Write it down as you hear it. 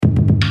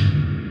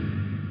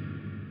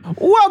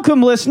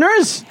Welcome,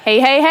 listeners. Hey.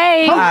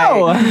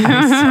 Hello.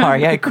 I'm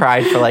sorry, I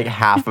cried for like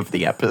half of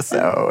the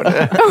episode.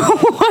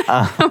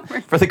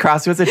 For the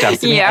Crossroads of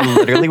Destiny, I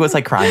literally was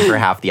like crying for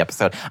half the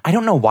episode. I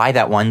don't know why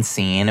that one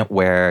scene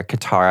where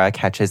Katara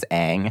catches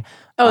Aang.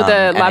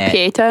 The La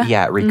Pieta?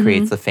 It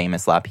recreates the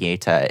famous La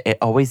Pieta. It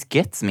always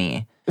gets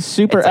me.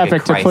 Super It's like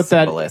epic a to Christ put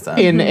that symbolism.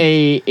 in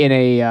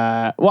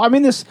a. Well, I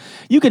mean, this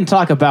you can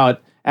talk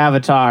about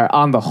Avatar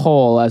on the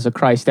whole as a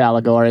Christ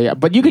allegory,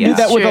 but you can do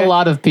that with a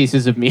lot of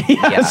pieces of media.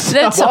 Yes.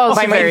 That's also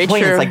my very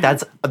point true. is, like,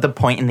 that's the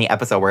point in the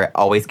episode where it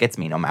always gets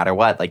me no matter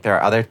what. Like, there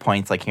are other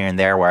points like here and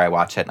there where I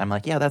watch it and I'm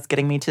like, yeah, that's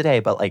getting me today.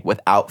 But like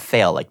without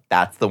fail, like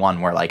that's the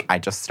one where like I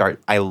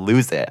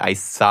lose it. I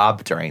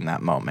sob during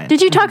that moment.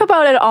 Did you talk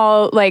about it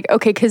all? Like,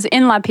 okay, because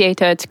in La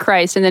Pieta, it's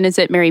Christ, and then is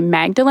it Mary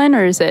Magdalene,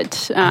 or is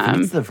it... I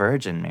think it's the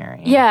Virgin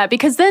Mary. Yeah,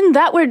 because then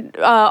that would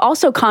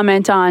also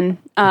comment on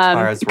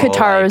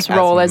Katara's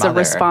role as a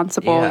responsible...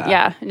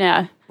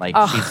 Yeah. Like,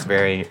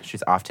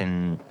 she's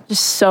often...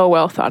 Just so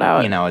well thought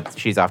out. You know,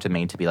 she's often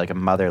made to be like a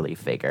motherly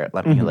figure.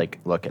 Let me like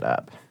look it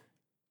up.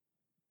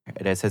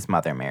 It is his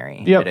mother,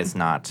 Mary. Yep. It is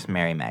not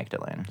Mary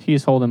Magdalene.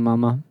 He's holding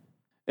Mama.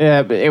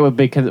 Yeah, but it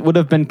would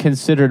have been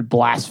considered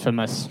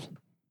blasphemous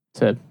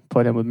to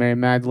put him with Mary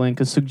Magdalene,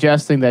 because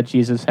suggesting that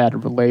Jesus had a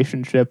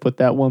relationship with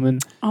that woman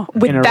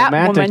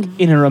woman.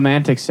 in a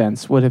romantic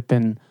sense would have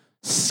been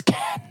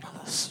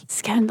scandalous.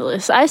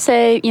 Scandalous. I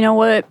say, you know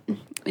what?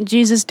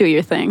 Jesus, do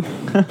your thing.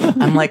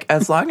 I'm like,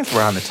 as long as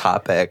we're on the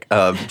topic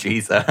of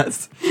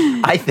Jesus,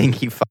 I think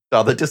he fucked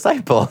all the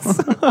disciples.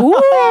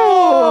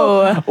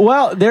 Ooh.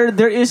 Well,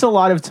 there is a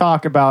lot of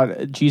talk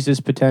about Jesus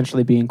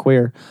potentially being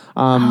queer.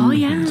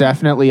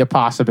 Definitely a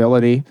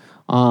possibility.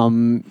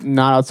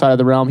 Not outside of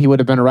the realm. He would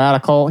have been a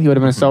radical. He would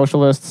have been a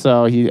socialist.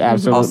 So he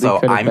absolutely Also,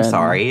 could have I'm been.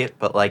 sorry,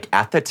 but like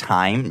at the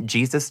time,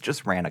 Jesus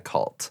just ran a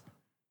cult.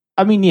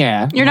 I mean,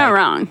 yeah. You're not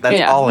wrong.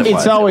 That's all it was.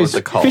 It's always it was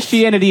a cult.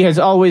 Christianity has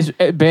always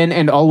been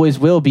and always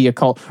will be a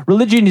cult.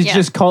 Religion is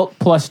just cult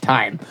plus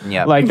time.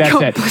 Yep. Like that's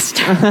Cult it. plus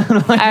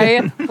time.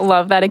 I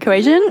love that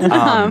equation.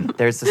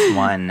 There's this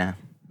one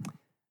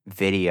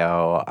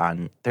video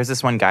there's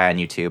this one guy on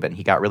YouTube, and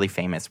he got really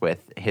famous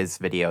with his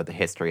video, The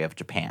History of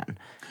Japan.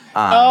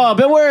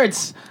 Bill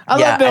Wirtz. I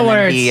love Bill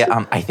Wirtz. He,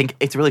 I think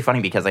it's really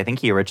funny because I think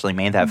he originally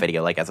made that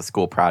video like as a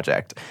school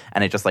project,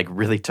 and it just like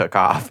really took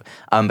off.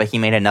 But he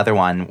made another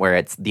one where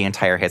it's the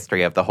entire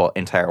history of the whole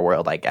entire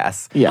world, I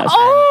guess. Yes.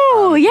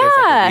 Oh, There's yeah.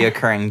 like a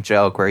reoccurring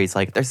joke where he's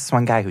like, there's this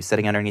one guy who's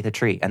sitting underneath a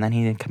tree, and then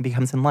he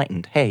becomes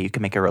enlightened. Hey, you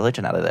can make a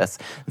religion out of this.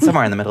 And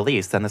somewhere in the Middle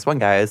East, and this one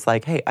guy is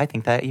like, hey, I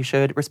think that you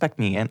should respect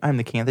me, and I'm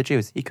the king of the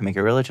Jews. You can make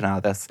a religion out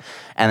of this.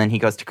 And then he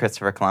goes to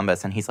Christopher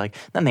Columbus, and he's like,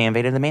 then they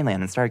invaded the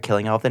mainland and started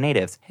killing all of the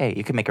natives. Hey,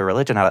 you can make a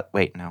religion out of...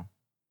 Wait, no.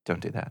 Don't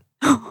do that.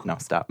 No,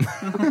 stop.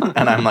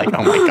 And I'm like,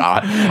 oh my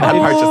God. That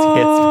part just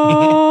hits me.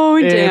 Oh,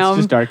 It's damn.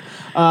 just dark.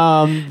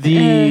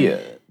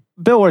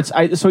 Bill Wirtz,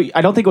 I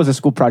don't think it was a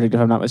school project, if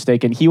I'm not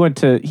mistaken.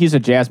 He's a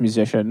jazz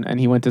musician,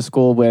 and he went to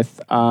school with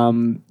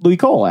Louis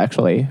Cole,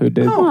 actually, who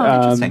did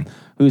interesting.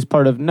 who's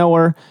part of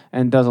Nowhere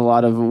and does a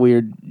lot of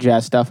weird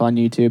jazz stuff on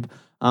YouTube.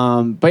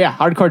 But yeah,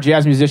 hardcore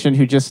jazz musician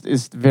who just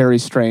is very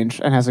strange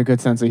and has a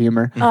good sense of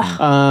humor.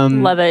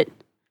 Love it.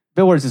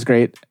 Bill Wirtz is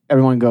great.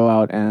 Everyone go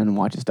out and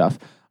watch his stuff.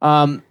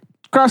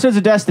 Crossroads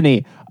of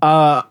Destiny.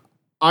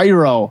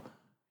 Iroh.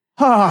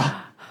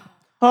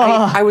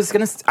 I was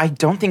going to... I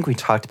don't think we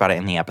talked about it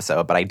in the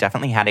episode, but I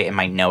definitely had it in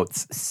my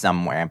notes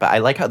somewhere. But I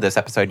like how this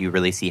episode, you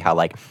really see how,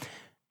 like,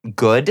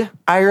 good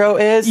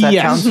Iroh is. That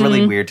sounds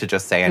really weird to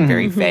just say and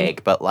very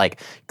vague, but like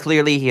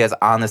clearly he is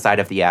on the side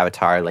of the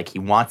Avatar. Like he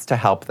wants to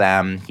help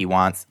them. He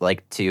wants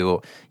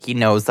he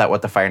knows that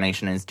what the Fire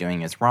Nation is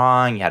doing is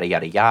wrong, yada,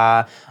 yada,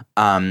 yada.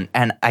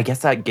 And I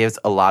guess that gives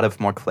a lot of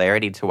more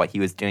clarity to what he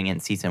was doing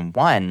in season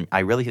 1. I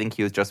really think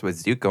he was just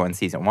with Zuko in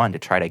season 1 to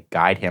try to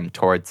guide him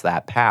towards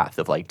that path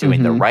of like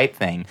doing the right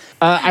thing.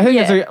 I think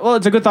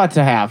it's a good thought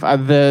to have.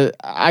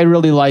 I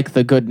really like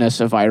the goodness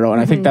of Iroh, and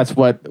I think that's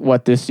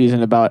what this season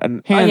is about.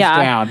 And hands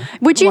down,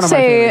 would you one of my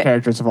say favorite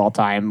characters of all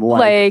time?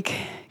 Like,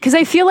 because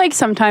I feel like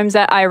sometimes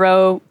that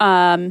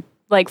Iroh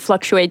like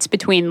fluctuates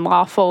between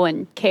lawful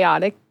and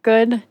chaotic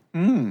good.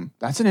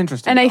 That's an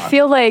interesting. And thought. I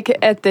feel like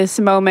at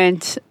this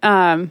moment,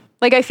 I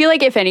feel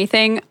like if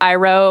anything,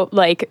 Iroh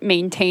like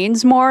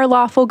maintains more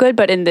lawful good,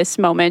 but in this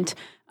moment.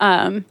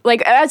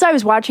 Like as I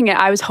was watching it,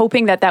 I was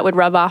hoping that would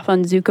rub off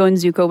on Zuko, and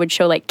Zuko would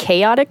show like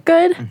chaotic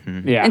good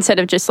instead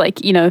of just like,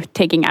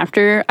 taking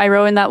after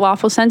Iroh in that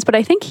lawful sense. But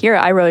I think here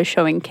Iroh is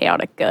showing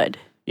chaotic good.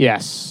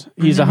 Yes,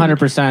 he's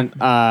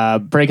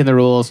 100% breaking the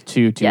rules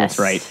to what's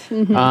right.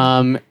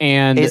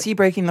 And is he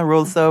breaking the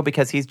rules though?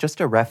 Because he's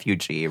just a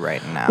refugee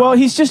right now. Well,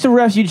 he's just a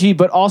refugee,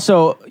 but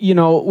also,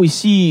 we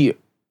see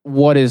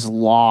what is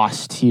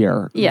lost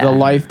here. Yeah. The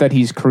life that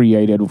he's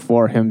created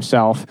for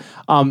himself.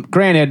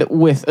 Granted,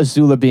 with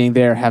Azula being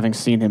there, having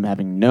seen him,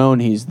 having known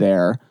he's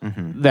there,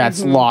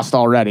 that's lost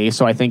already.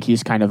 So I think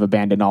he's kind of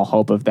abandoned all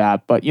hope of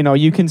that. But,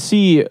 you can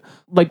see,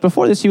 like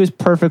before this, he was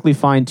perfectly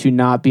fine to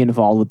not be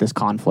involved with this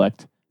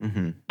conflict.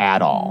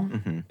 at all.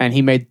 And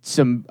he made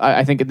some,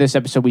 I think in this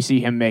episode we see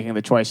him making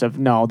the choice of,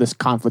 no, this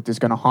conflict is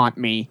going to haunt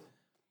me.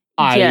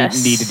 I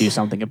need to do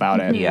something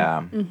about it.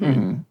 Yeah.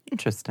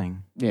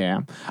 Interesting.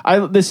 Yeah.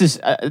 This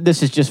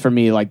is just for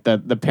me like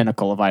the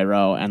pinnacle of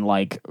Iroh, and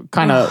like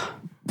kind of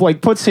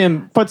like puts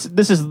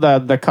this is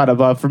the cut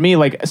above for me.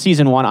 Like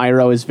season 1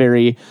 Iroh is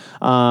very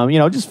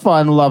just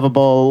fun,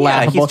 lovable,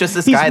 laughable. He's just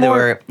this guy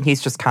where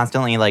he's just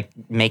constantly like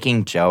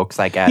making jokes,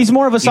 I guess. He's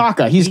more of a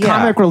Sokka. He's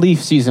comic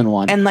relief season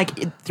 1. And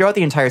like throughout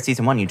the entire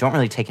season 1, you don't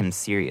really take him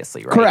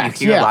seriously, right?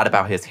 Correct. You hear a lot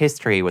about his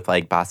history with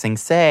like Ba Sing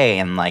Se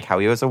and like how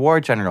he was a war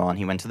general and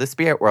he went to the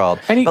spirit world.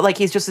 But like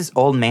he's just this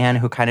old man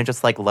who kind of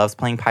just like loves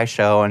playing Pai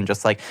Sho and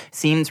just like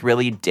seems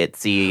really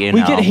ditzy.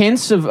 We get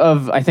hints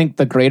of I think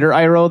the greater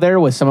Iroh there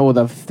with some of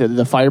the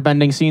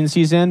firebending scenes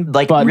he's in.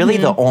 Like really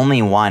the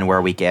only one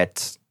where we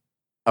get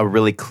a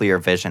really clear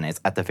vision is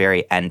at the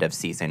very end of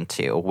season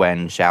 2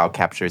 when Zhao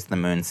captures the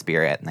moon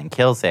spirit and then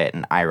kills it,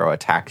 and Iroh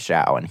attacks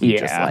Zhao and he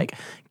just like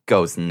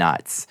goes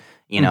nuts.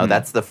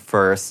 That's the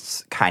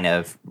first kind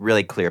of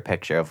really clear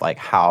picture of like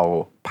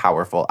how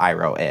powerful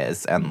Iroh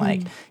is, and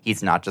like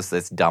he's not just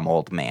this dumb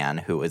old man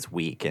who is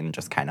weak and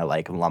just kind of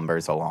like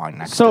lumbers along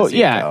next to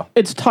Zuko.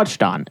 It's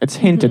touched on, it's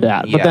hinted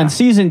at, but then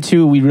season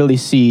 2 we really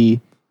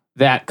see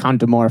that come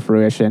to more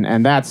fruition,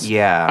 and that's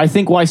I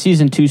think why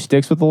season 2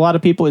 sticks with a lot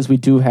of people is we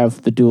do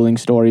have the dueling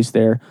stories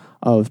there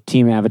of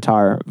Team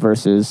Avatar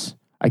versus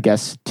I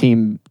guess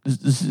Team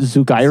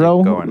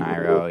Zuko and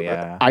Iroh,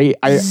 yeah.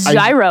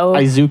 Zyro.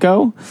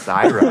 Izuko?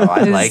 Zyro.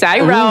 I like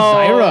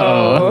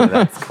Zyro.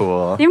 That's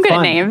cool. I'm good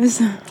at names.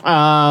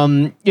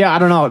 I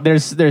don't know.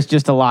 There's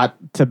just a lot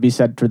to be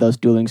said for those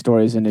dueling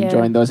stories and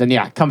enjoying those. And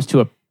it comes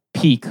to a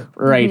peak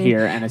right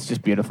here, and it's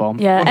just beautiful.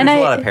 Yeah, and there's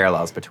a lot of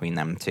parallels between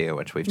them too,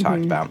 which we've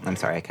talked about. I'm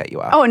sorry, I cut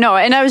you off. Oh no,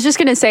 and I was just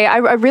gonna say I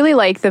really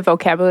like the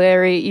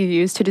vocabulary you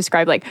use to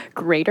describe like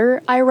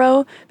greater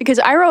Iroh, because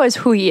Iroh is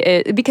who he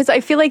is. Because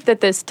I feel like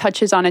that this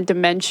touches on a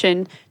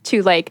dimension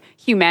to like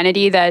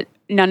humanity that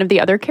none of the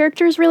other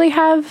characters really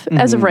have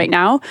as of right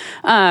now,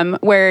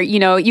 where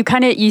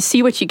you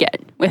see what you get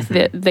with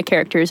the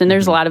characters, and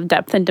there's a lot of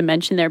depth and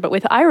dimension there. But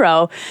with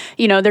Iroh,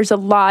 there's a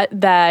lot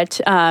that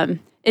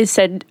is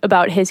said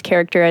about his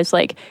character as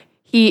like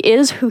he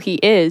is who he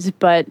is,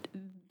 but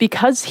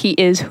because he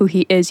is who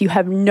he is, you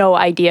have no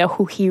idea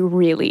who he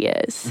really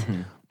is.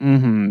 Yeah,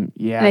 and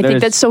I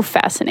think that's so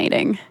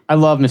fascinating. I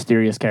love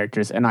mysterious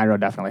characters, and Iroh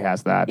definitely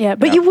has that. Yeah,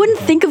 but you wouldn't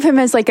think of him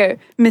as like a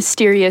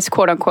mysterious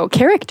quote unquote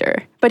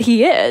character, but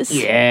he is.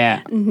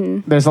 Yeah,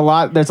 there's a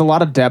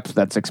lot of depth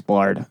that's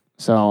explored.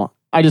 So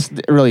I just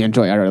really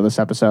enjoy Iroh this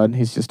episode.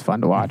 He's just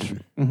fun to watch.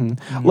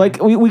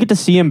 Like we get to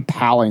see him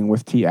palling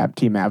with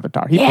Team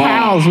Avatar. He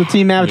pals with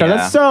Team Avatar. Yeah.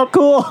 That's so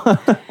cool.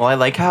 Well, I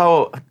like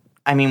how.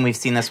 I mean, we've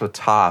seen this with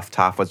Toph.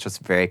 Toph was just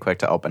very quick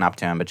to open up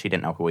to him, but she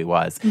didn't know who he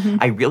was.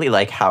 I really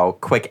like how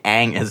quick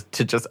Aang is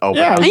to just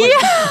open up.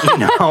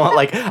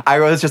 Like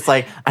Iroh is just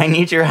like, I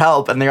need your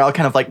help. And they're all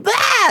kind of like,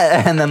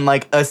 ah! And then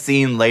like a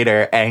scene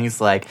later,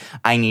 Aang's like,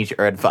 I need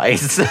your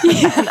advice.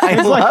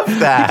 I love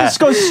that. He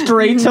just goes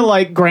straight to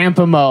like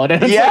grandpa mode.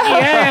 And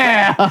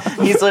it's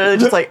He's literally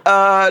just like,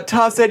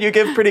 Toph said you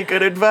give pretty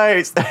good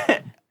advice.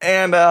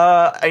 And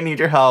I need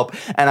your help.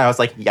 And I was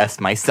like,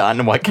 yes, my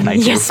son, what can I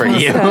do for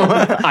you?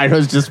 I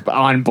was just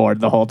on board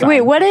the whole time.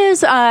 Wait, what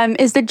is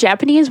the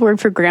Japanese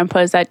word for grandpa?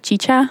 Is that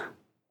chicha?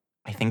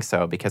 I think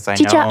so, because I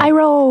chicha, know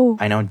Iroh.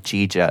 I know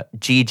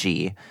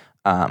Gigi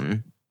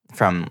from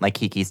like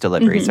Kiki's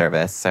Delivery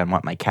Service, and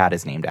what my cat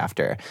is named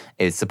after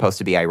is supposed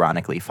to be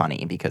ironically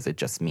funny because it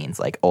just means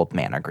like old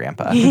man or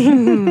grandpa.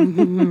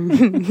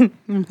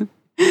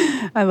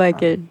 I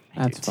like it.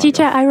 That's fun.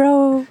 Chicha,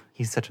 Iroh.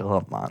 He's such a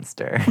little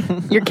monster.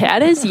 Your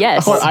cat is?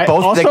 Yes. Both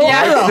the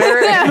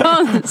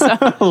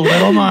character.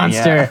 Little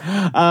monster.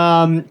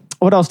 Yeah.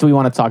 What else do we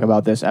want to talk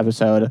about this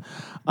episode?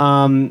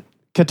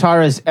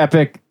 Katara's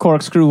epic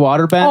corkscrew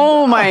waterbend.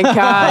 Oh my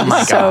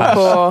god, so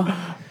cool.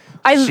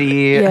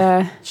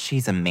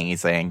 She's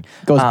amazing.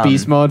 Goes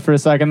beast mode for a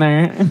second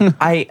there.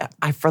 I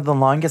for the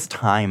longest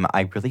time,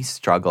 I really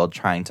struggled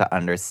trying to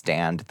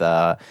understand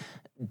the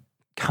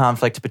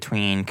conflict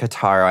between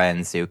Katara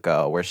and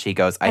Zuko, where she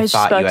goes, I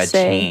thought you had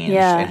changed,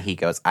 and he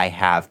goes, I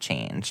have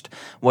changed.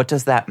 What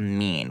does that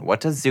mean?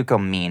 What does Zuko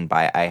mean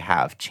by I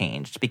have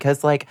changed?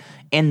 Because like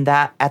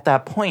at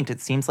that point,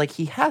 it seems like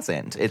he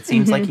hasn't. It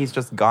seems like he's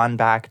just gone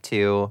back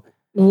to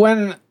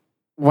when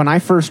I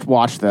first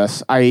watched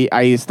this,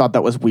 I thought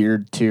that was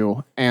weird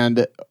too.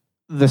 And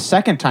the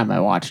second time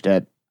I watched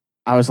it,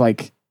 I was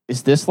like,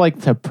 is this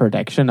like the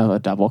prediction of a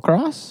double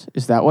cross?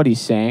 Is that what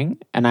he's saying?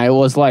 And I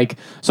was like,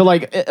 so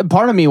like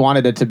part of me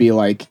wanted it to be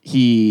like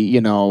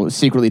he,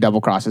 secretly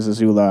double crosses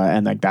Azula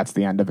and like that's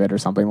the end of it or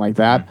something like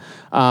that.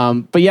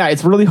 But yeah,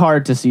 it's really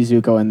hard to see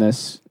Zuko in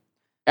this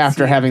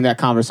after having that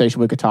conversation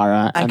with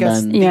Katara. I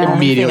guess then the only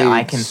immediately thing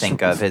I can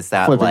think of is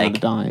that like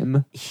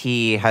dime.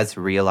 He has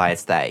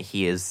realized that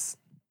he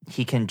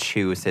can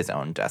choose his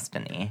own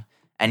destiny.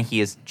 And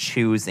he is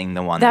choosing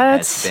the one that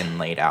has been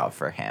laid out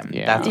for him.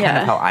 Yeah. That's kind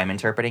of how I'm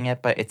interpreting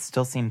it, but it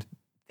still seems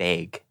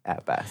vague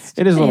at best.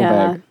 It is a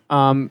little vague.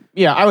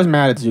 I was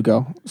mad at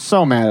Zuko.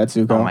 So mad at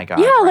Zuko. Oh my God.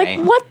 Yeah, right?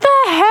 like what the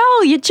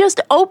hell? You just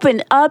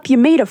opened up, you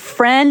made a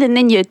friend, and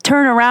then you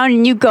turn around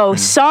and you go,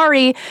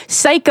 sorry,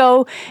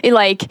 psycho.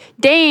 Like,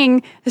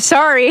 dang,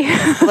 sorry.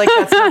 Like,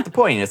 that's not the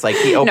point. It's like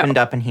he opened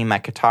up and he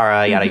met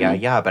Katara, yada, yada,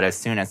 yada. But as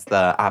soon as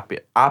the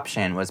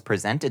option was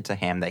presented to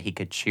him that he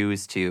could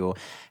choose to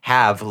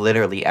have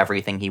literally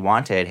everything he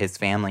wanted, his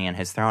family and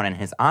his throne and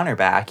his honor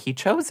back, he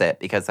chose it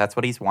because that's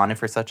what he's wanted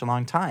for such a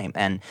long time.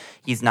 And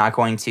he's not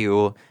going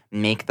to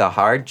make the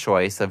hard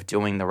choice of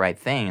doing the right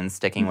thing and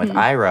sticking with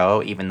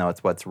Iroh, even though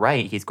it's what's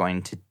right. He's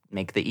going to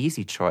make the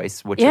easy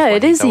choice, which is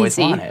what he's always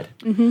wanted.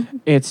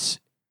 It's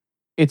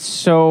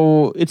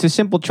a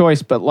simple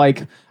choice, but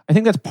like I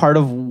think that's part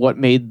of what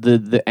made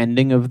the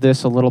ending of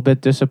this a little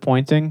bit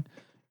disappointing.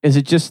 Is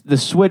it just the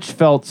switch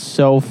felt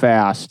so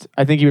fast?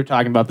 I think you were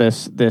talking about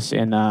this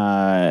in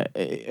a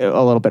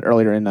little bit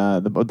earlier in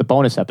the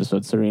bonus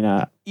episode,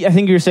 Serena. I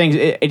think you were saying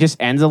it just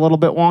ends a little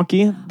bit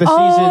wonky. The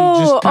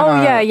season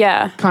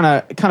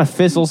just kind of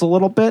fizzles a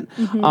little bit.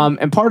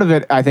 And part of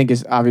it, I think,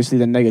 is obviously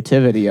the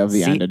negativity of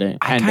the ending.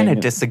 I kind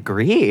of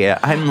disagree.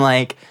 I'm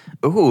like,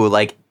 ooh,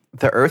 like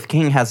the Earth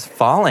King has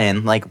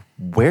fallen. Like,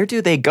 where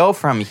do they go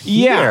from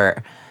here?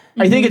 Yeah.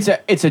 I think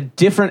it's a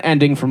different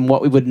ending from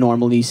what we would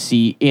normally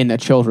see in a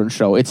children's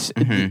show. It's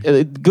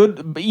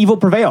good, evil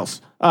prevails,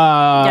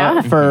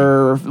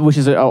 which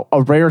is a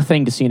rare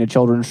thing to see in a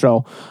children's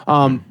show.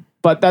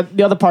 But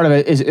the other part of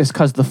it is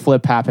because the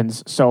flip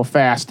happens so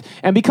fast,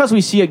 and because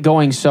we see it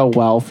going so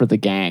well for the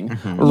gang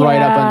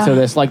right up until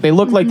this. Like they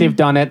look like they've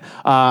done it.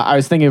 I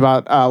was thinking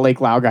about Lake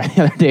Laogai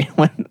the other day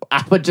when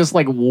Appa just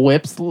like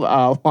whips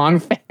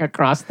Longfang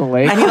across the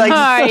lake, and he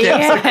like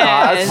skips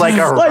across like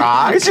a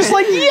rock. It's just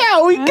like,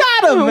 yeah, we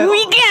got him.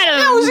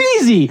 That was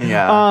easy.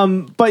 Yeah.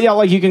 But yeah,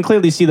 like you can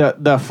clearly see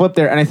the flip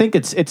there, and I think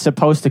it's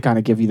supposed to kind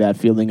of give you that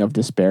feeling of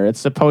despair. It's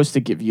supposed to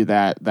give you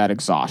that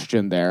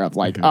exhaustion there of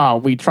like, oh,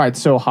 we tried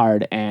so hard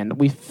and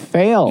we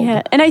failed.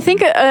 Yeah, and I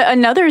think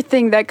another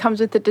thing that comes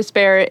with the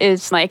despair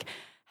is like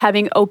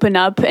having open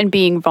up and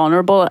being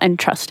vulnerable and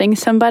trusting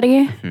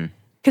somebody.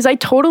 Because I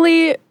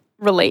totally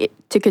relate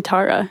to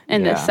Katara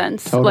in this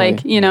sense. Totally.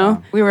 Like, you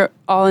know, we were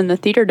all in the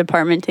theater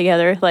department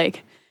together.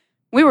 Like,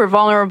 we were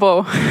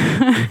vulnerable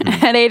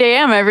at 8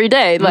 a.m. every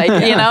day, like,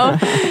 you know?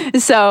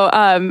 So,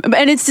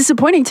 and it's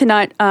disappointing to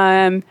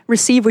not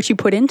receive what you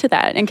put into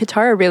that. And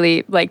Katara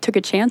really, like, took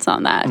a chance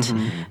on that.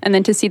 And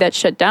then to see that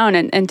shut down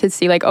and to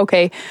see, like,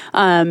 okay,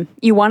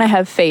 you want to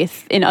have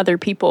faith in other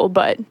people,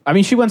 but... I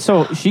mean, she was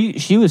so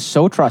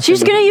trusting. She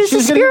was going to use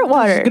the spirit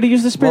water. She's going to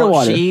use the spirit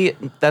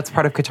water. That's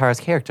part of Katara's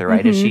character,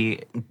 right? Is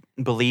she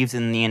believes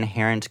in the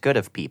inherent good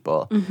of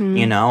people,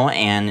 you know?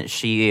 And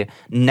she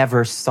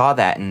never saw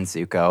that in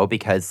Zuko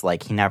because,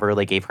 like, he never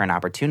really gave her an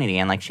opportunity.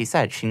 And like she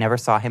said, she never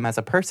saw him as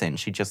a person.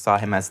 She just saw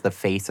him as the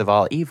face of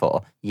all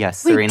evil.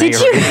 Yes, Wait, Serena, you're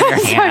raising your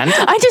hand.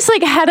 I just,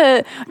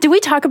 like, did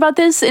we talk about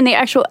this in the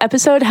actual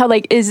episode? How,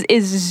 like, is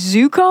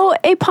Zuko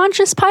a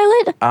Pontius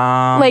Pilate?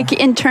 Like,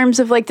 in terms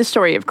of, like, the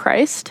story of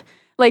Christ?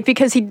 Like,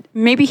 because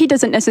maybe he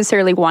doesn't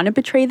necessarily want to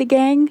betray the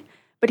gang,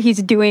 but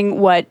he's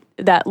doing what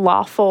that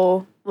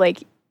lawful,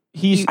 like...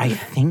 I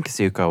think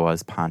Zuko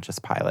was Pontius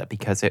Pilate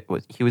because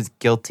he was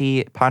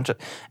guilty.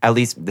 At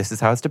least this is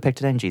how it's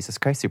depicted in Jesus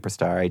Christ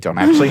Superstar. I don't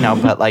actually know,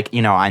 but like,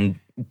 you know,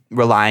 I'm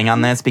relying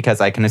on this because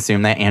I can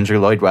assume that Andrew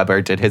Lloyd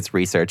Webber did his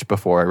research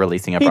before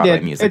releasing a Broadway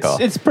musical.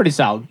 It's pretty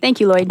solid. Thank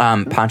you, Lloyd.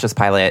 Pontius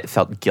Pilate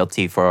felt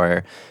guilty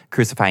for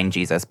crucifying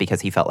Jesus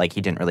because he felt like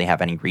he didn't really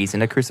have any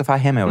reason to crucify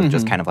him. It was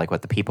just kind of like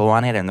what the people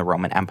wanted, and the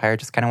Roman Empire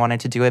just kind of wanted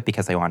to do it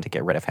because they wanted to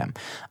get rid of him.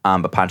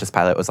 But Pontius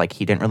Pilate was like,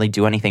 he didn't really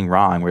do anything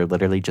wrong. We're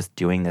literally just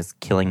doing this,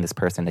 killing this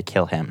person to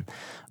kill him.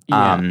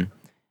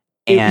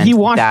 And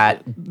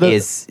that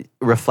is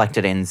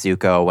reflected in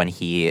Zuko when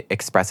he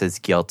expresses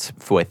guilt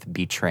with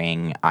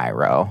betraying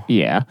Iroh.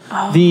 Yeah.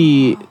 Oh.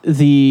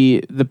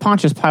 The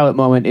Pontius Pilate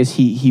moment is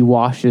he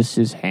washes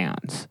his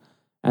hands.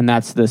 And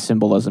that's the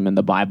symbolism in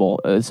the Bible.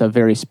 It's a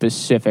very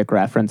specific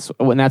reference.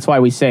 And that's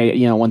why we say,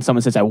 you know, when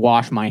someone says, I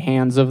wash my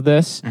hands of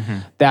this,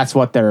 that's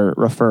what they're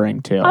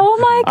referring to. Oh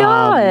my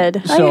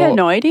God. I had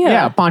no idea.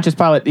 Yeah, Pontius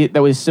Pilate,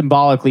 that was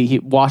symbolically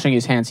washing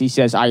his hands. He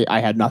says, I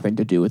had nothing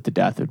to do with the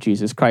death of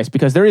Jesus Christ,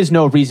 because there is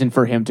no reason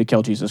for him to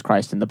kill Jesus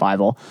Christ in the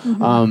Bible.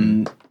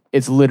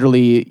 It's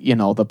literally, you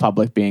know, the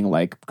public being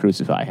like,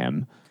 crucify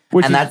him.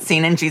 And that's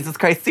seen in Jesus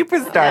Christ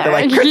Superstar. They're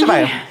like,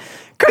 crucify him,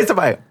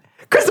 crucify him.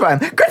 Crucify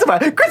him! Crucify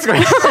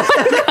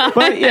him!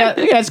 But yeah,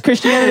 it's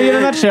Christianity in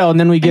a nutshell, and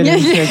then we get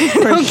into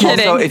Christian.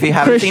 Also, if you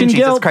haven't Christian seen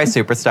Jesus guilt. Christ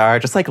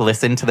Superstar, just like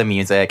listen to the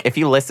music. If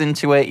you listen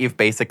to it, you've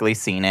basically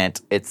seen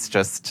it. It's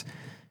just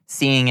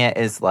seeing it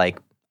is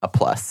like a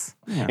plus.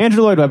 Yeah.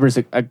 Andrew Lloyd Webber is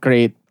a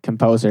great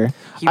composer.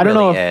 I don't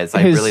know if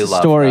his really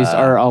love, stories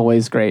are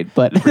always great,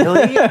 but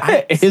really,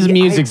 his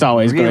music's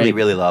always great. I really,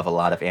 really love a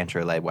lot of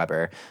Andrew Lloyd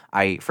Webber.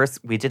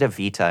 We did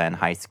Evita in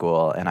high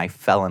school, and I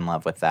fell in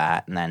love with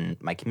that. And then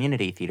my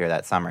community theater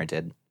that summer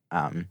did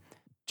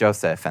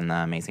Joseph and the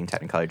Amazing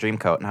Technicolor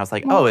Dreamcoat, and I was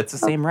like, oh, it's the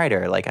same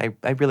writer. Like,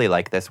 I really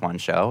like this one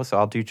show, so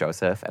I'll do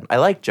Joseph. And I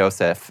like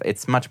Joseph.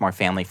 It's much more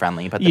family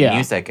friendly, but the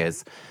music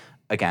is,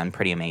 again,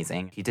 pretty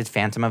amazing. He did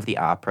Phantom of the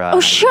Opera. Oh,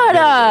 shut up!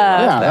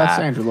 Yeah, that's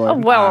Andrew Lloyd. Oh,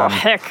 well,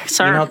 heck,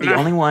 sir. You know, the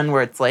only one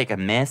where it's like a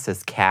miss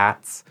is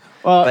Cats.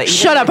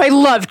 Shut up! I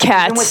love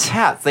Cats. Even with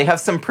Cats, they have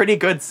some pretty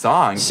good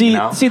songs. See,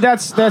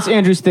 that's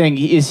Andrew's thing.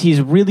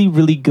 He's really,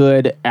 really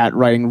good at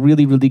writing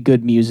really, really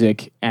good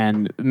music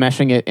and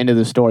meshing it into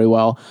the story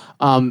well.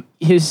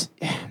 His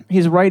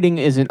writing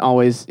isn't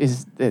always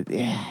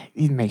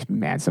he makes me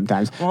mad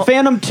sometimes. Well,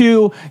 Phantom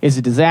 2 is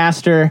a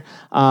disaster.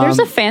 There's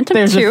a Phantom 2?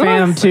 There's a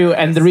Phantom 2,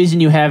 and the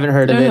reason you haven't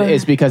heard of it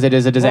is because it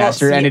is a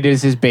disaster, and it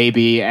is his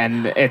baby,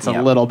 and it's a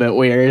little bit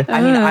weird. I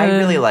mean, I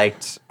really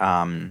liked...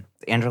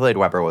 Andrew Lloyd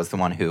Webber was the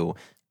one who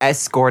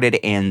escorted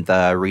in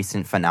the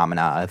recent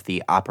phenomena of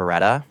the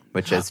operetta,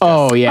 which is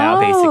just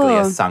basically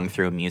a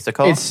sung-through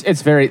musical.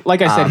 It's very,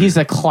 like I said, he's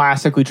a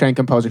classically trained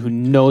composer who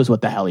knows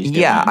what the hell he's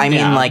doing. Yeah, I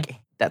mean, like,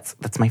 that's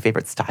my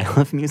favorite style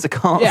of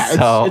musical. Yeah,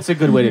 so, it's a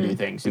good way to do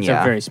things. It's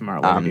a very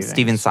smart way to do things.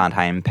 Stephen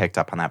Sondheim picked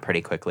up on that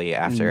pretty quickly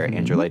after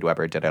Andrew Lloyd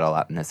Webber did it a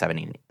lot in the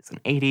 70s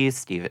and 80s.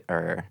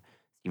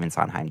 Stephen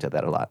Sondheim did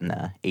that a lot in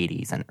the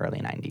 80s and early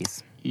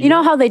 90s. You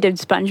know how they did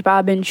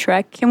SpongeBob and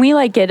Shrek? Can we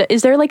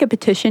is there like a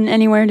petition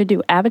anywhere to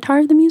do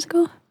Avatar the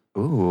musical?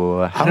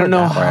 Ooh, I don't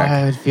know how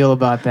I would feel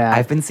about that.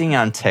 I've been seeing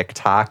on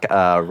TikTok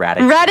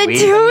Ratatouille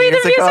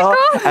the musical?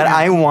 And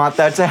I want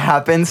that to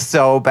happen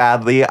so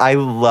badly. I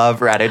love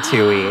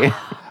Ratatouille.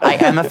 I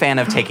am a fan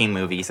of taking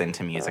movies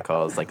into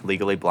musicals, like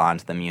Legally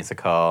Blonde the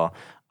musical,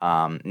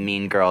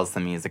 Mean Girls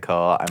the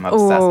musical. I'm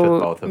obsessed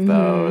with both of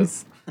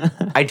those.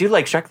 I do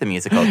like Shrek the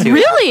musical too.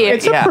 Really?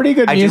 It's a pretty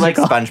good musical. I do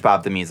like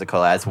SpongeBob the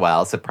musical as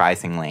well,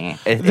 surprisingly.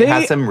 It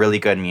has some really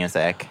good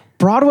music.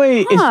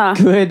 Broadway is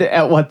good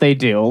at what they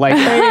do. Like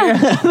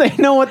they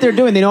know what they're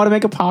doing. They know how to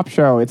make a pop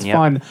show. It's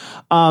fun.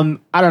 I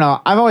don't know.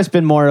 I've always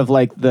been more of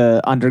like the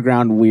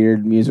underground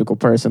weird musical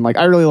person. Like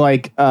I really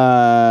like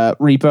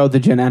Repo the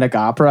Genetic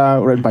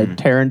Opera, written by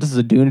Terrence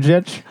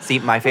Zadunjic. See,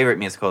 my favorite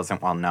musical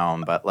isn't well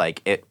known, but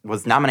like it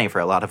was nominated for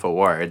a lot of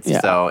awards.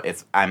 Yeah. So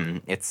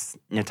it's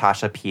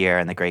Natasha Pierre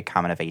and the Great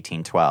Comet of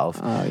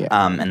 1812. Oh, yeah.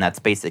 And that's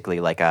basically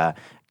like a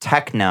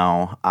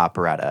techno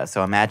operetta.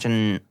 So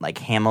imagine like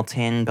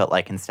Hamilton, but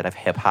like instead of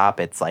hip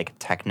hop, it's like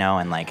techno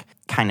and like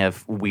kind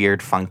of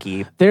weird,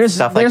 funky stuff like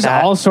that. There's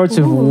all sorts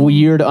of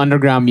weird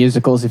underground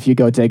musicals if you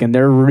go take them.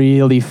 They're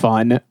really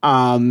fun.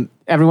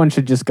 Everyone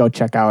should just go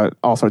check out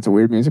all sorts of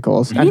weird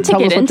musicals and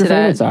tell us what your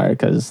favorites are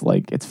because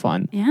like it's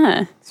fun.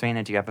 Yeah.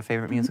 Serena, do you have a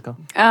favorite musical?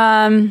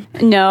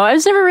 No, I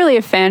was never really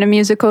a fan of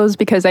musicals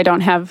because I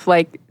don't have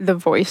like the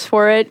voice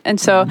for it, and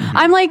so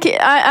I'm like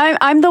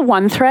I'm the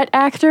one threat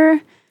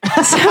actor.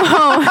 So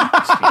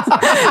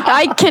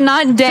I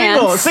cannot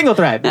dance. Single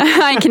threat.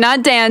 I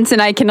cannot dance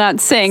and I cannot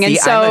sing. See, and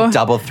so I'm a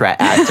double threat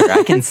actor.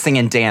 I can sing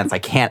and dance. I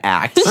can't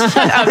act. Shut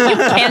up, you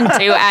can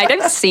do act.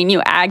 I've seen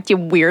you act, you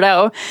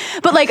weirdo.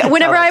 But like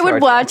whenever I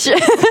would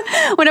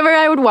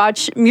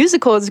watch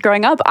musicals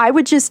growing up, I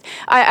would just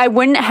I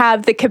wouldn't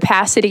have the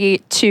capacity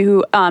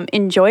to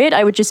enjoy it.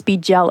 I would just be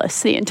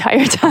jealous the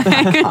entire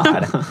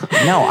time.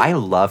 No, I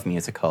love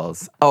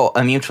musicals. Oh,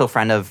 a mutual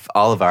friend of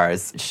all of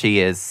ours, she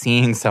is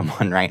seeing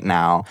someone right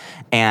now,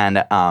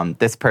 and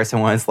this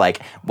person was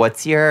like,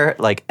 what's your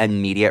like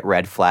immediate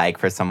red flag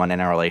for someone in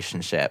a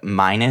relationship?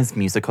 Mine is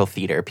musical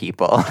theater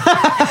people.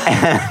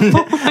 And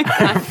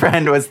her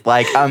friend was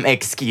like,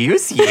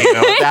 excuse you,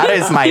 that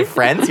is my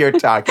friends you're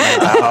talking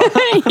about.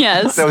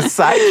 Yes. So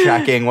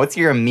sidetracking, what's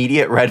your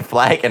immediate red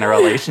flag in a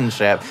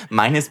relationship?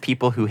 Mine is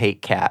people who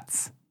hate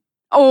cats.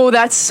 Oh,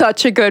 that's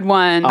such a good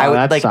one. I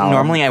would like solid.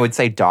 Normally I would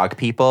say dog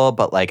people,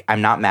 but like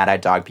I'm not mad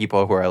at dog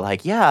people who are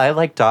like, yeah, I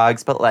like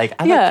dogs, but like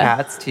I like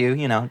cats too,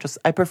 you know, just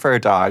I prefer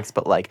dogs,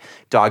 but like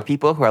dog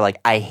people who are like,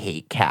 I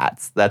hate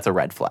cats, that's a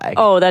red flag.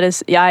 Oh, that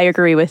is, yeah, I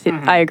agree with it.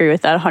 I agree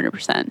with that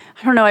 100%.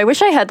 I don't know, I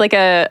wish I had like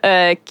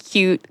a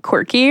cute,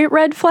 quirky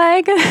red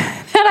flag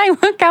that I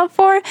look out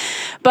for,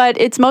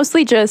 but it's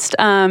mostly just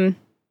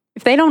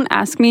if they don't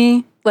ask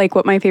me like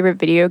what my favorite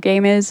video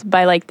game is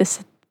by like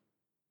this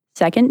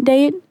second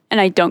date, and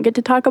I don't get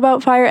to talk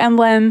about Fire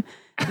Emblem,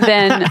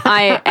 then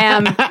I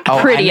am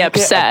pretty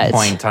upset. It a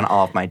point on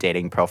all of my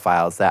dating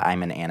profiles that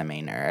I'm an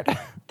anime nerd.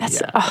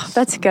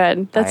 That's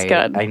good. That's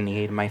good. I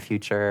need my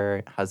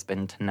future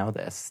husband to know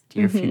this.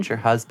 Dear future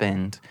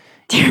husband,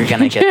 you're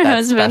going to get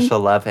that special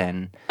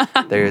lovin'.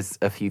 There's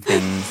a few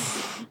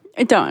things.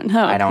 I don't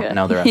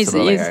know the rest of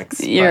the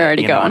lyrics. You're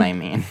already going. You know what I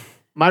mean.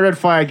 My red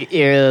flag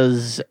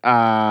is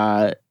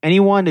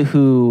anyone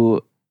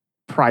who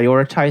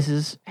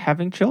prioritizes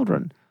having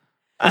children.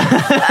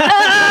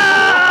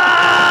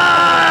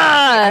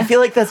 I feel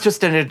like that's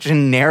just a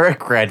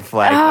generic red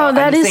flag. Oh,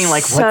 that is saying,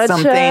 like, what's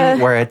something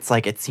where it's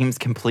like it seems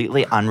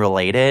completely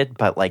unrelated,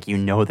 but like you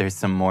know there's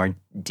some more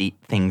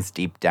things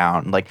deep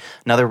down. Like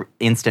another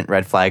instant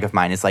red flag of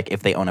mine is like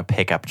if they own a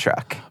pickup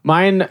truck.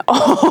 Mine,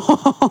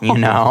 you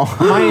know,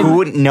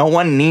 no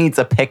one needs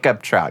a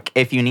pickup truck.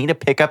 If you need a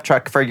pickup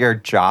truck for your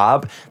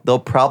job, they'll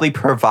probably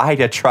provide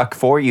a truck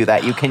for you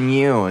that you can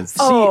use.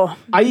 See,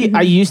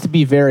 I used to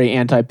be very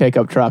anti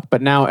pickup truck,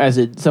 but now as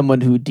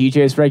someone who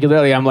DJs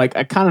regularly, I'm like,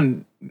 I kind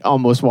of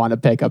almost want a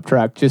pickup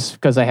truck just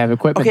because I have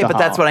equipment. Okay, but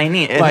that's what I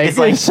need.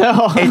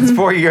 It's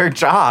for your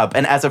job,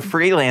 and as a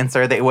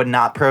freelancer, they would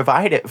not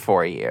provide it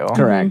for you.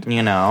 Correct.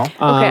 You know.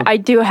 Okay, I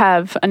do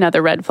have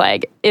another red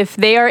flag. If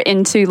they are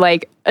into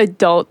like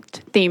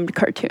adult themed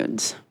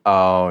cartoons.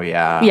 Oh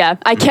yeah. Yeah,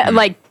 I can't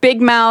like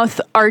Big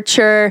Mouth,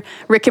 Archer,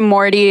 Rick and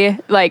Morty,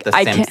 like The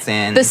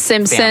Simpsons, The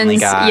Simpsons. Family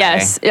Guy.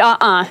 Yes.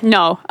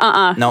 Nope,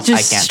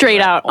 Just I can't straight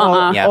out.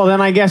 Yeah. Well,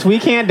 then I guess we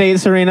can't date,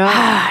 Serena.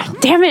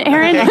 Damn it,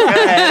 Aaron.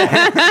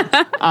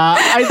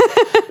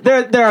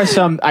 There are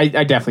some. I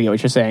definitely get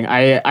what you're saying.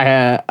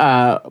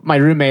 My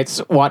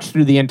roommates watched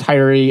through the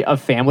entirety of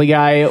Family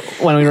Guy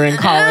when we were in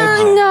college.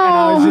 Oh, no. And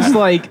I was just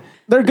like,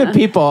 they're good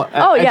people.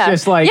 Oh, It's yeah.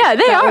 just like, Yeah,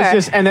 they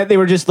are. And that they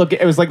were just looking.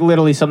 It was like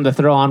literally something to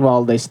throw on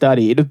while they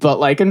studied. But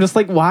like, I'm just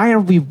like, why are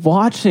we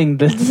watching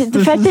this?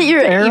 The fact that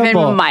you're terrible.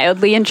 even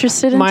mildly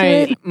interested in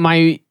it.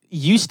 My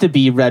used to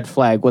be red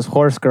flag was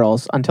Horse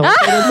Girls until I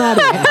started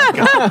Maddie.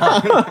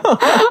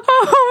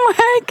 Oh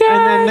my god!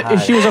 And then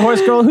she was a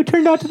horse girl who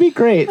turned out to be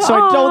great. So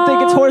I don't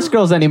think it's Horse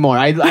Girls anymore.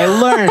 I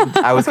learned.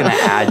 I was going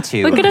to add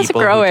to Look at us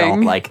people who growing.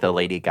 don't like the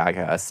Lady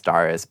Gaga A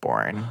Star Is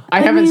Born.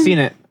 I haven't seen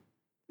it.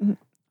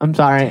 I'm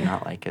sorry. Do you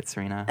not like it,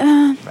 Serena?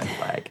 Red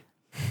flag.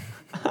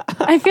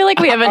 I feel like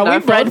we have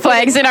enough red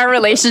flags in our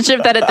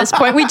relationship that at this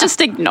point we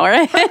just ignore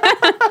it.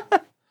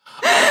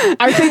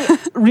 I think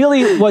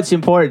really what's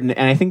important,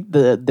 and I think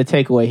the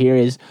takeaway here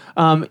is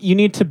you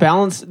need to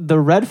balance the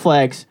red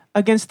flags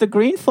against the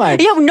green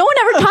flags. Yeah, no one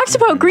ever talks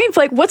about green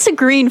flag. What's a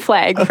green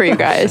flag for you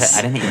guys?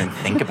 I didn't even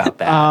think about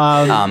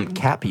that.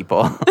 Cat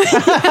people.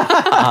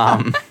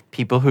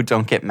 People who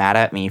don't get mad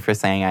at me for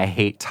saying I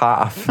hate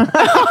Toph. Oh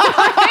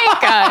my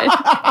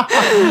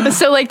god!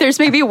 So like, there's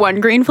maybe one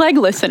green flag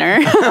listener.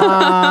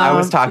 I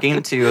was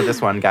talking to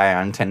this one guy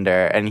on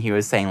Tinder, and he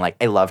was saying like,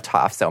 "I love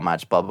Toph so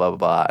much," blah blah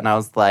blah. And I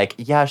was like,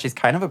 "Yeah, she's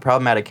kind of a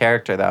problematic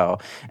character, though."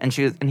 And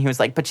he was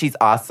like, "But she's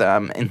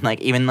awesome," and like,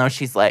 even though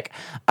she's like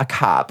a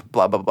cop,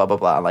 blah blah blah blah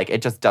blah, like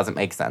it just doesn't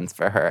make sense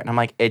for her. And I'm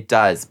like, it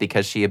does,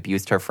 because she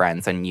abused her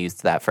friends and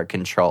used that for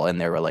control in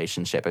their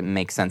relationship. It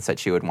makes sense that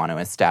she would want to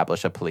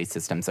establish a police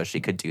system so she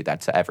could do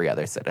that to every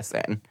other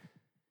citizen.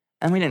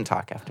 And we didn't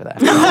talk after that.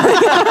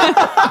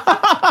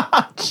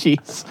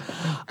 Jeez.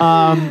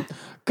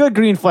 Good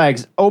green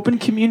flags. Open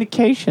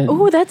communication.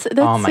 Oh, that's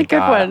oh my a good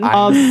God. one.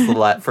 I'm a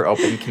slut for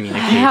open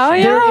communication. Hell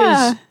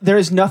yeah. There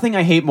is nothing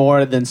I hate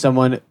more than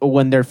someone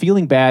when they're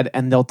feeling bad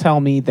and they'll tell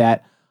me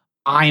that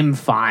I'm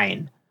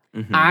fine.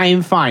 Mm-hmm.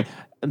 I'm fine.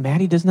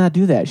 Maddie does not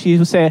do that. She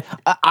will say,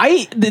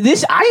 I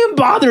am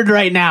bothered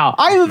right now.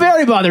 I am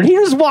very bothered.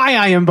 Here's why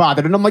I am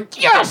bothered. And I'm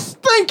like, yes,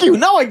 thank you.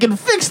 Now I can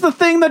fix the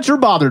thing that you're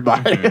bothered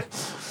by.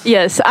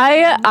 Yes,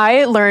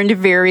 I learned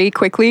very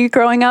quickly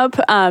growing up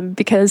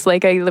because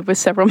like I live with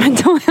several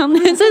mental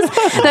illnesses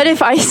that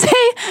if I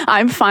say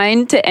I'm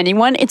fine to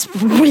anyone, it's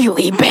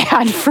really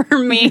bad for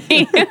me.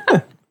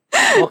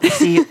 Well,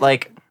 see,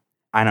 like,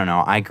 I don't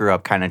know. I grew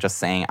up kind of just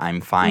saying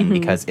I'm fine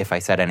because if I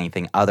said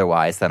anything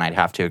otherwise, then I'd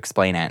have to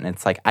explain it. And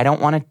it's like, I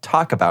don't want to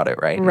talk about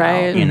it right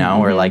now, you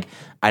know? Or like,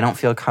 I don't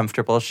feel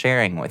comfortable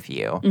sharing with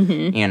you,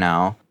 you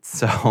know?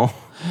 So...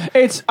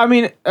 It's, I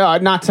mean,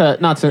 not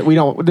to, we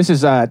don't, this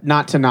is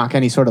not to knock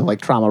any sort of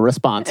like trauma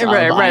response.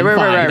 Right.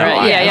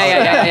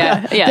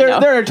 Yeah.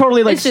 They're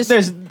totally like, just,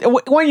 there's,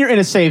 when you're in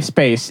a safe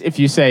space, if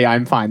you say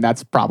I'm fine,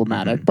 that's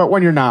problematic. But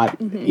when you're not,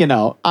 you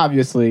know,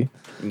 obviously.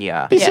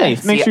 Yeah. Be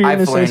safe. Make sure you're in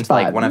a safe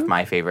spot. Like, one of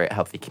my favorite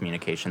healthy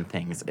communication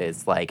things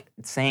is like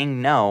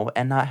saying no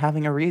and not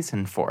having a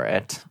reason for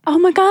it. Oh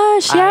my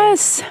gosh,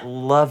 yes. I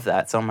love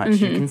that so much.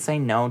 You can say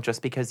no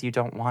just because you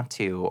don't want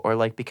to, or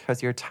like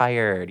because you're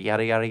tired,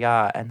 yada, yada,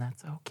 yada, and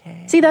that's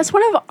okay. See, that's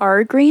one of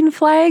our green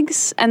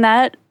flags, and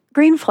that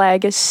green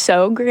flag is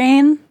so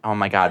green. Oh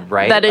my God,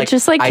 right? That it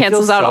just like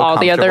cancels out all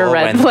the other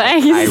red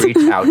flags. I reach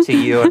out to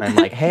you and I'm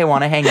like, hey,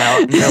 want to hang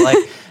out? And you're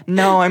like,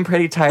 no, I'm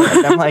pretty tired.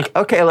 And I'm like,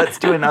 okay, let's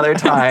do another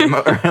time.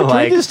 Or Can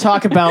like, we just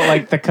talk about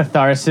like the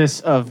catharsis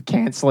of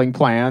canceling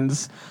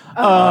plans?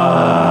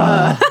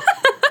 God,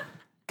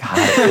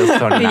 it feels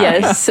so nice.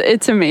 Yes,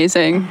 it's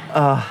amazing.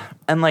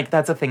 And like,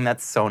 that's a thing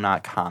that's so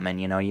not common.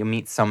 You know, you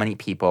meet so many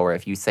people where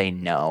if you say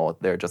no,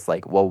 they're just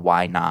like, well,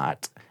 why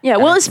not? Yeah,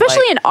 And well, it's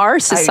especially like, in our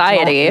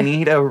society. I don't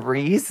need a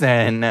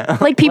reason.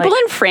 Like people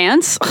in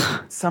France.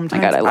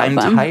 Sometimes God, I love I'm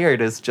them.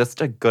 tired is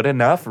just a good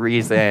enough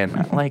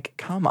reason. Like,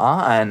 come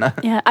on.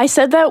 Yeah, I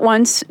said that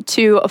once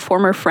to a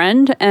former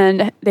friend,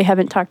 and they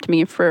haven't talked to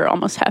me for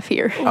almost half a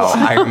year. Oh,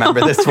 I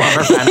remember this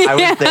former friend. I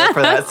was there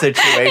for that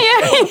situation.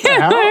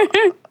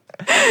 Yeah.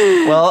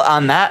 Well,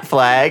 on that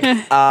flag,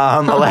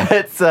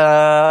 let's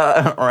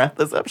wrap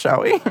this up,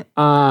 shall we?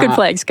 Good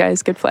flags,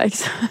 guys. Good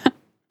flags.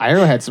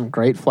 Iro had some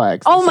great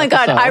flags. Oh my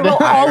God, Iro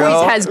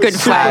always has good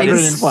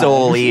flags.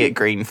 Solely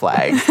green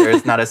flags. There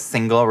is not a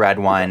single red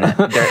one.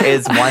 There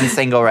is one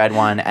single red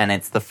one, and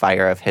it's the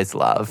fire of his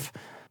love.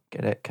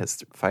 Get it?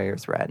 Because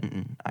fire's red,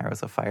 and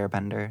Iro's a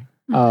firebender.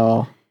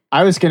 Oh.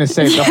 I was gonna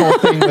say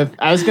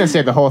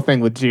the whole thing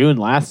with June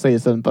last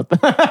season, but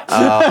that's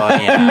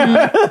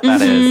a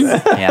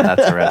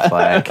red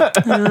flag.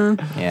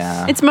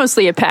 Yeah, it's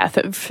mostly a path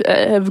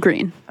of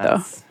green,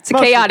 though. It's a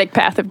chaotic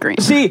path of green.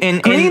 See,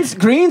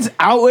 Green's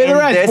outweigh the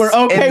rest. We're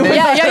okay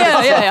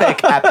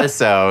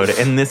with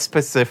In this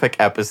specific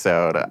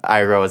episode,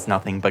 Iro is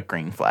nothing but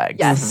green flags.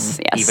 Yes.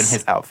 Even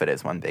his outfit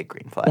is one big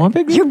green flag.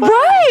 You're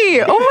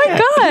right. Oh my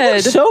God.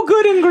 He's so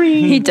good in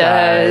green. He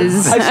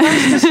does.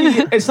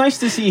 It's nice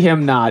to see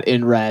him not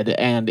in red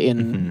and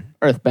in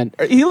Earthbend.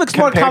 He looks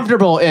more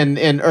comfortable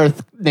in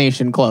Earth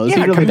Nation clothes.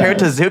 Yeah, really compared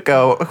to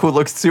Zuko, who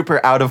looks super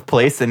out of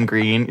place in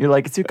green. You're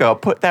like,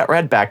 Zuko, put that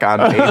red back on,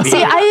 baby.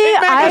 See,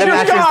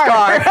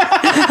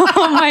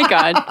 oh my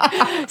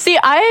God. See,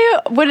 I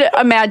would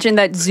imagine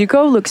that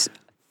Zuko looks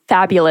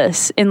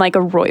fabulous in like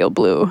a royal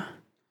blue.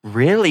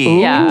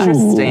 Really? Yeah.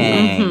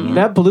 Interesting.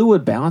 That blue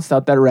would balance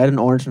out that red and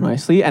orange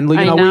nicely. And,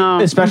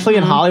 especially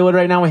in Hollywood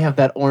right now, we have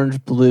that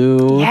orange-blue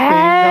thing going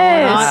on.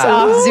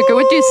 Zuko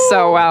would do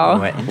so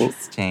well. Oh,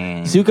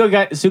 interesting.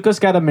 Zuko's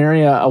got to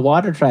marry a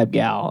water tribe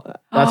gal.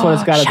 That's what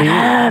it's got to be.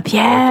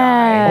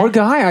 Yeah. Or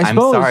guy, I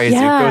suppose. I'm sorry,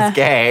 Zuko's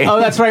gay. Oh,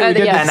 that's right. We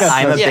did and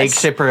I'm a big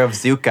shipper of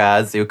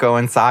Zuko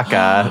and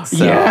Sokka.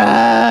 So.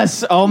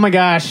 Yes. Oh my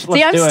gosh.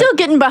 See, I'm still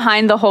getting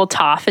behind the whole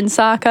Toph and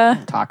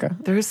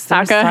Sokka. There's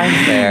signs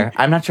there.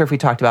 I'm not sure if we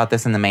talked about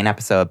this in the main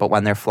episode, but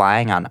when they're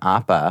flying on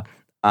Appa,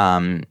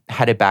 Aang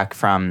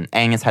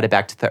is headed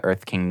back to the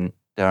Earth Kingdom,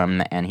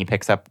 and he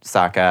picks up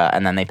Sokka,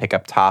 and then they pick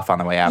up Toph on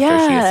the way after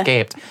she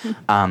escaped.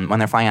 When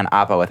they're flying on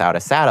Appa without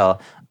a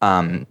saddle,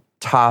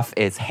 Toph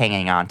is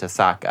hanging on to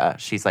Sokka.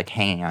 She's like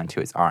hanging on to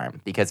his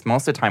arm because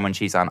most of the time when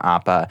she's on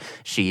Appa,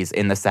 she's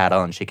in the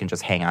saddle and she can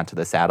just hang on to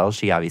the saddle.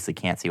 She obviously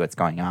can't see what's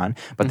going on,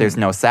 but there's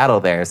no saddle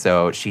there,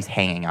 so she's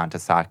hanging on to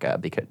Sokka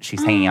because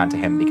she's hanging on to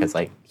him because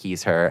like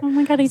he's her. Oh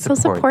my God, he's so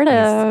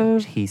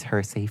supportive. He's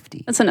her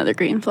safety. That's another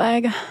green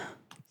flag.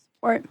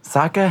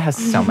 Sokka has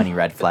so many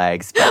red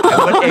flags, but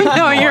I would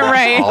ignore you're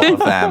right. all of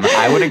them.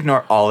 I would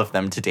ignore all of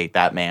them to date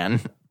that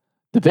man.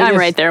 I'm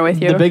right there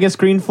with you. The biggest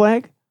green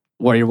flag?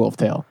 Warrior Wolf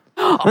Tail.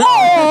 Oh,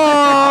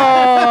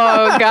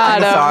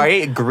 God. I'm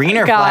sorry.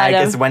 Greener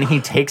flag is when he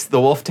takes the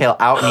wolf tail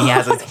out and he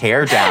has his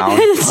hair down.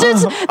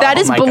 That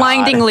is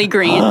blindingly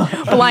green.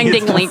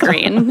 Blindingly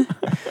green.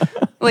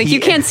 Like, you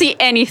can't see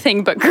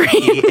anything but green.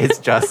 He is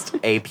just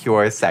a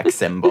pure sex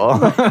symbol.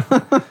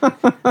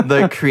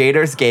 The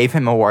creators gave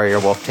him a warrior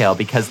wolf tail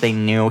because they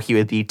knew he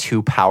would be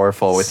too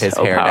powerful with his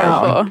hair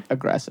down.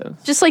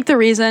 Aggressive. Just like the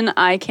reason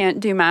I can't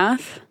do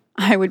math,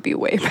 I would be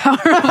way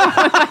powerful if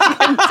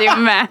I could do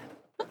math.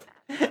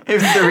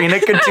 If Serena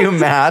could do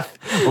math,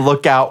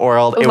 look out,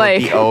 world, it would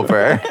be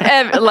over.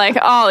 Like,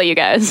 all of you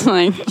guys,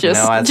 like,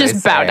 just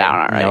bow down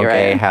already, no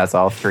right? gay has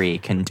all three,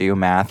 can do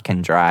math,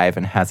 can drive,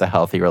 and has a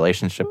healthy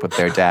relationship with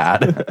their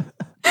dad.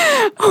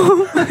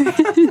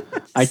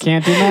 I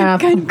can't do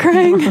math. I'm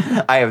crying.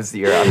 I have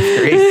 0 out of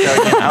 3,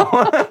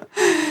 so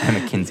I'm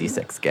a Kinsey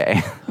 6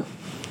 gay.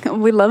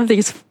 We love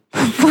these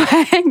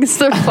flags,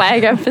 the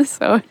flag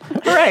episode.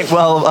 All right,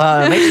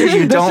 well, make sure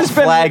you don't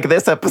flag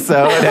this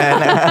episode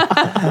and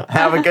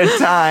have a good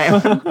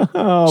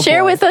time.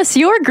 Share with us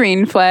your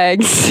green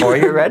flags. Or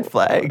your red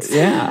flags.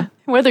 Yeah.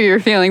 Whether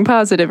you're feeling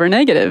positive or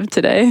negative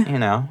today. You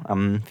know,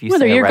 if you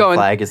say a red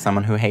flag is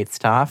someone who hates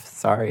Toph,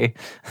 sorry.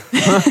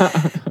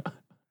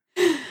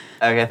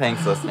 Okay,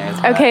 thanks, listeners.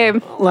 Okay,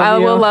 I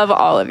will love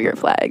all of your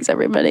flags,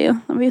 everybody.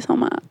 Love you so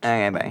much.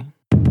 Okay, bye.